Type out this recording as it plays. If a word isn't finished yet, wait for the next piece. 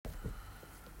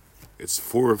It's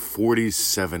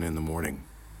 4:47 in the morning.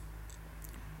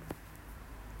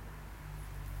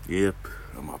 Yep,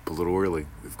 I'm up a little early.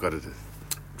 We've got a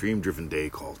dream-driven day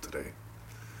call today.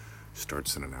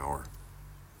 Starts in an hour.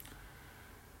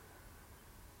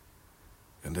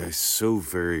 And I so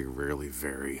very rarely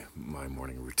vary my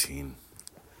morning routine.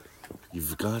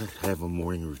 You've got to have a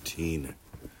morning routine.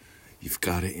 You've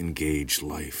got to engage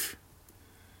life.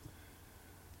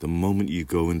 The moment you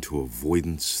go into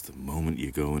avoidance, the moment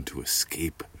you go into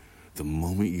escape, the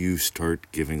moment you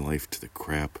start giving life to the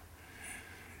crap,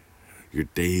 your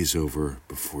day's over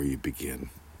before you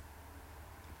begin.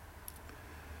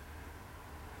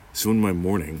 So in my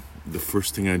morning, the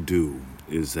first thing I do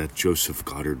is that Joseph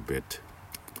Goddard bit.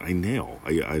 I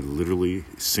literally,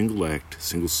 single act,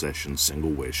 single session,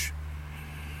 single wish.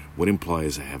 What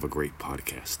implies I have a great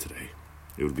podcast today?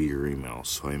 It would be your emails.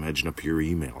 So I imagine up your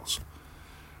emails.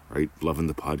 Right? Loving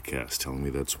the podcast, telling me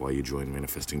that's why you joined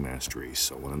Manifesting Mastery,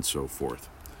 so on and so forth.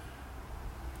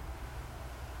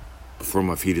 Before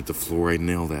my feet hit the floor, I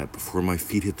nail that. Before my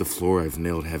feet hit the floor, I've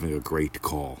nailed having a great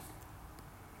call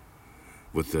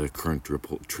with the current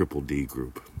Triple D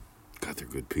group. God, they're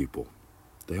good people.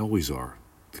 They always are.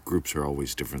 The groups are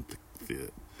always different.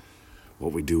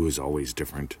 What we do is always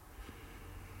different.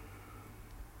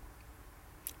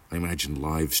 I imagine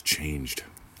lives changed.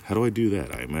 How do I do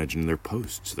that? I imagine their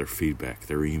posts, their feedback,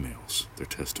 their emails, their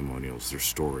testimonials, their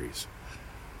stories.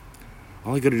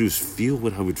 All I got to do is feel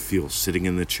what I would feel sitting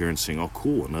in the chair and saying, oh,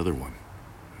 cool, another one.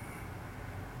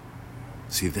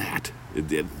 See,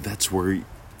 that's where,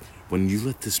 when you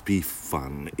let this be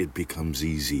fun, it becomes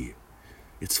easy.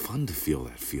 It's fun to feel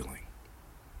that feeling.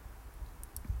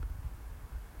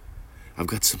 I've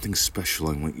got something special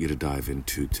I want you to dive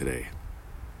into today.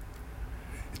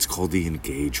 It's called the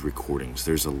Engage Recordings.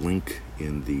 There's a link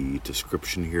in the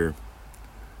description here.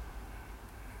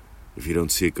 If you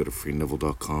don't see it, go to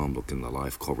freeneville.com, look in the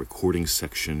live call recording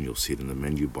section. You'll see it in the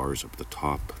menu bars up at the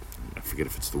top. I forget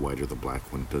if it's the white or the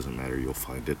black one. It doesn't matter. You'll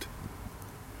find it.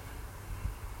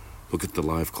 Look at the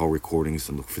live call recordings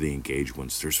and look for the Engage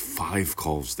ones. There's 5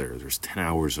 calls there. There's 10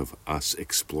 hours of us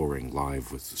exploring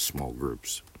live with small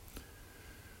groups.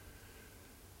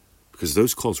 Because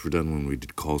those calls were done when we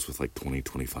did calls with like 20,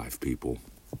 25 people.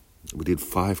 We did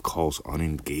 5 calls on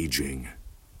engaging.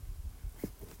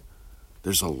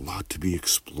 There's a lot to be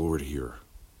explored here.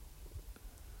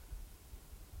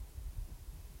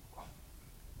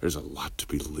 There's a lot to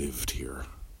be lived here.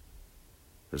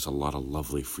 There's a lot of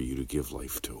lovely for you to give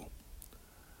life to.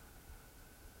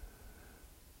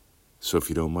 So if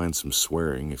you don't mind some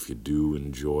swearing, if you do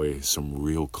enjoy some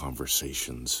real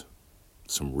conversations,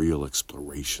 some real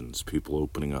explorations, people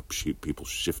opening up, people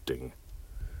shifting,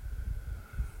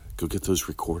 go get those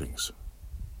recordings.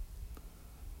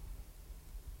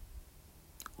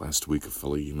 Last week, a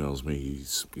fellow emails me,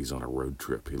 he's on a road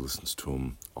trip. He listens to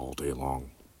them all day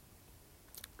long.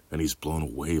 And he's blown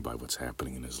away by what's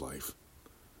happening in his life.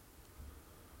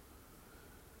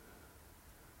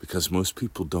 Because most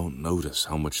people don't notice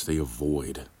how much they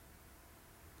avoid.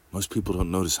 Most people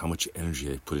don't notice how much energy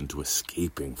they put into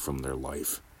escaping from their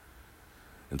life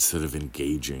instead of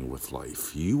engaging with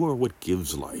life. You are what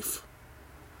gives life.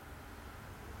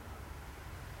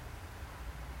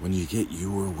 When you get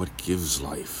you are what gives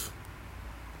life,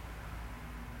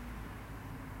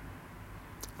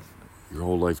 your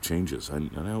whole life changes. I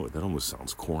know that almost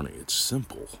sounds corny. It's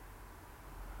simple.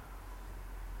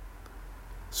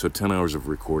 So 10 hours of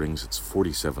recordings, it's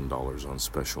 $47 on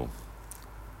special.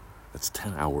 That's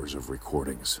 10 hours of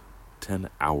recordings. 10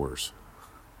 hours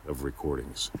of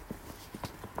recordings.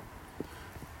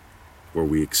 Where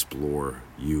we explore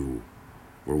you.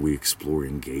 Where we explore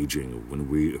engaging.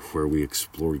 Where we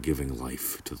explore giving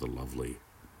life to the lovely.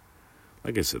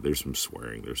 Like I said, there's some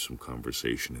swearing. There's some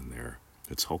conversation in there.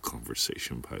 It's all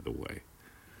conversation, by the way.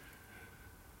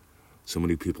 So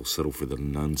many people settle for the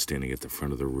nun standing at the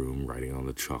front of the room writing on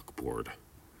the chalkboard.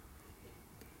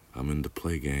 I'm into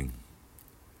play, gang.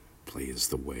 Play is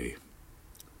the way.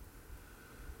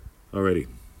 Alrighty,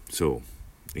 so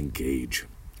engage.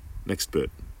 Next bit.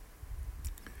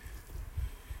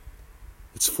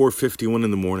 It's 4:51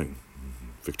 in the morning.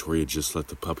 Victoria just let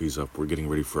the puppies up. We're getting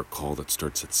ready for a call that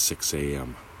starts at 6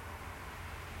 a.m.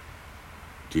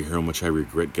 Do you hear how much I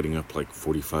regret getting up like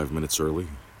 45 minutes early?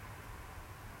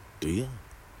 Do you?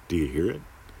 Do you hear it?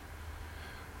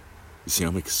 You see,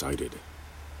 I'm excited.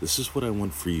 This is what I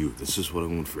want for you. This is what I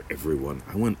want for everyone.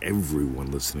 I want everyone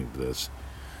listening to this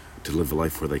to live a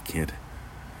life where they can't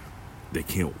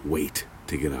wait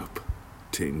to get up,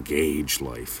 to engage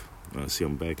life. See,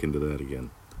 I'm back into that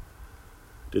again.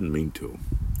 Didn't mean to.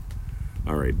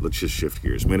 All right, let's just shift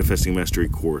gears. Manifesting Mastery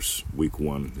course, week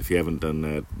 1. If you haven't done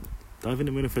that, dive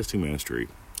into Manifesting Mastery.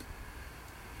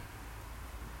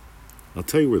 I'll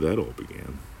tell you where that all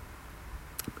began.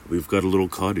 We've got a little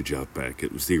cottage out back.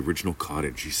 It was the original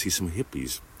cottage. You see some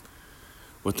hippies.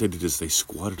 What they did is they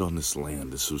squatted on this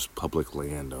land. This was public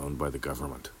land owned by the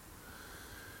government.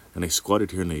 And they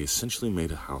squatted here and they essentially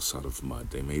made a house out of mud.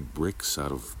 They made bricks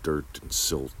out of dirt and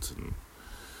silt and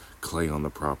clay on the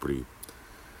property,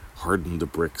 hardened the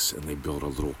bricks, and they built a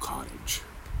little cottage.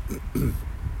 A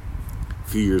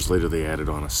few years later, they added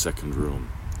on a second room.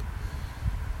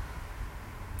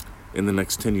 In the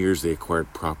next 10 years, they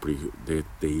acquired property. They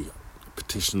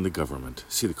petitioned the government.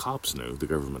 See, the cops knew, the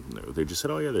government knew. They just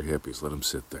said, oh yeah, they're hippies, let them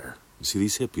sit there. You see,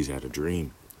 these hippies had a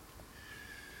dream.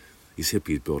 These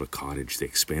hippies built a cottage. They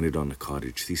expanded on the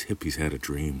cottage. These hippies had a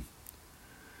dream.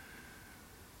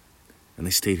 And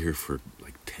they stayed here for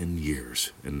like 10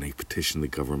 years, and they petitioned the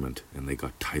government, and they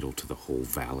got title to the whole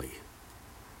valley.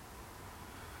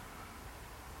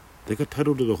 They got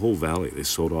title to the whole valley. They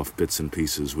sold off bits and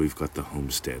pieces. We've got the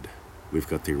homestead. We've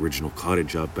got the original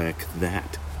cottage out back.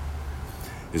 That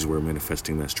is where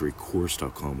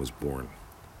ManifestingMasteryCourse.com was born.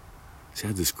 See, I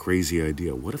had this crazy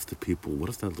idea. What if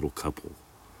that little couple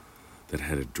that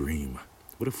had a dream,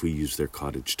 what if we used their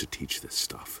cottage to teach this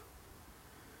stuff?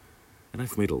 And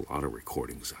I've made a lot of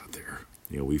recordings out there.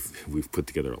 You know, we've put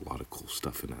together a lot of cool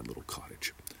stuff in that little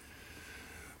cottage.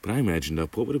 But I imagined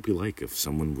what would it be like if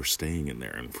someone were staying in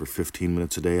there, and for 15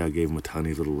 minutes a day I gave them a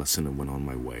tiny little lesson and went on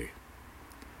my way.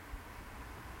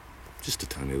 Just a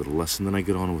tiny little lesson, then I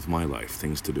get on with my life,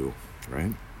 things to do,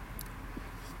 right?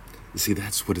 You see,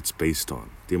 that's what it's based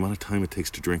on. The amount of time it takes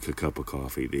to drink a cup of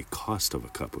coffee, the cost of a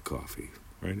cup of coffee,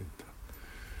 right?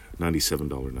 $97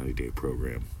 90-day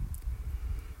program.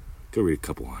 Go read a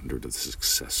couple hundred of the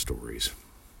success stories.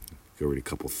 Go read a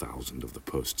couple thousand of the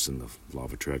posts in the Law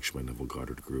of Attraction by Neville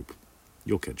Goddard group.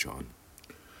 You'll catch on.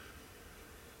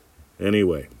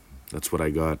 Anyway, that's what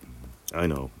I got. I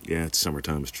know. Yeah, it's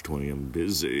summertime, Mr. 20. I'm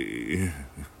busy.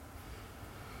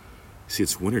 See,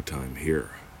 it's wintertime here.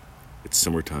 It's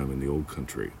summertime in the old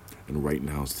country. And right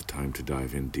now is the time to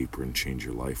dive in deeper and change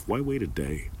your life. Why wait a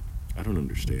day? I don't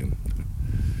understand.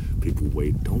 People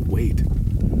wait. Don't wait.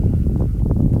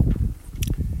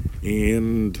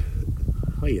 And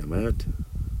hiya, Matt.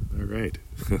 All right.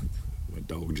 My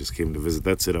dog just came to visit.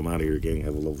 That's it. I'm out of here, gang.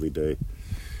 Have a lovely day.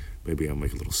 Maybe I'll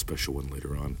make a little special one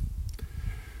later on.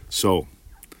 So,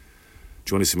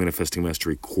 join us at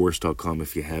ManifestingMasteryCourse.com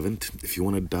if you haven't. If you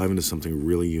want to dive into something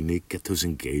really unique, get those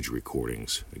Engage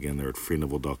recordings. Again, they're at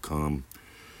FreeNeville.com.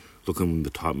 Look on the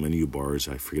top menu bars.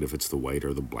 I forget if it's the white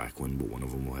or the black one, but one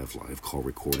of them will have live call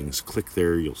recordings. Click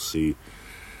there. You'll see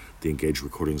the Engage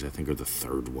recordings. I think are the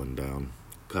third one down.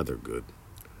 God, they're good.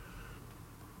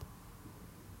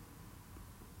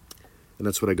 And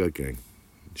that's what I got, gang.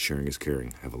 Sharing is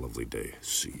caring. Have a lovely day.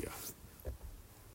 See ya.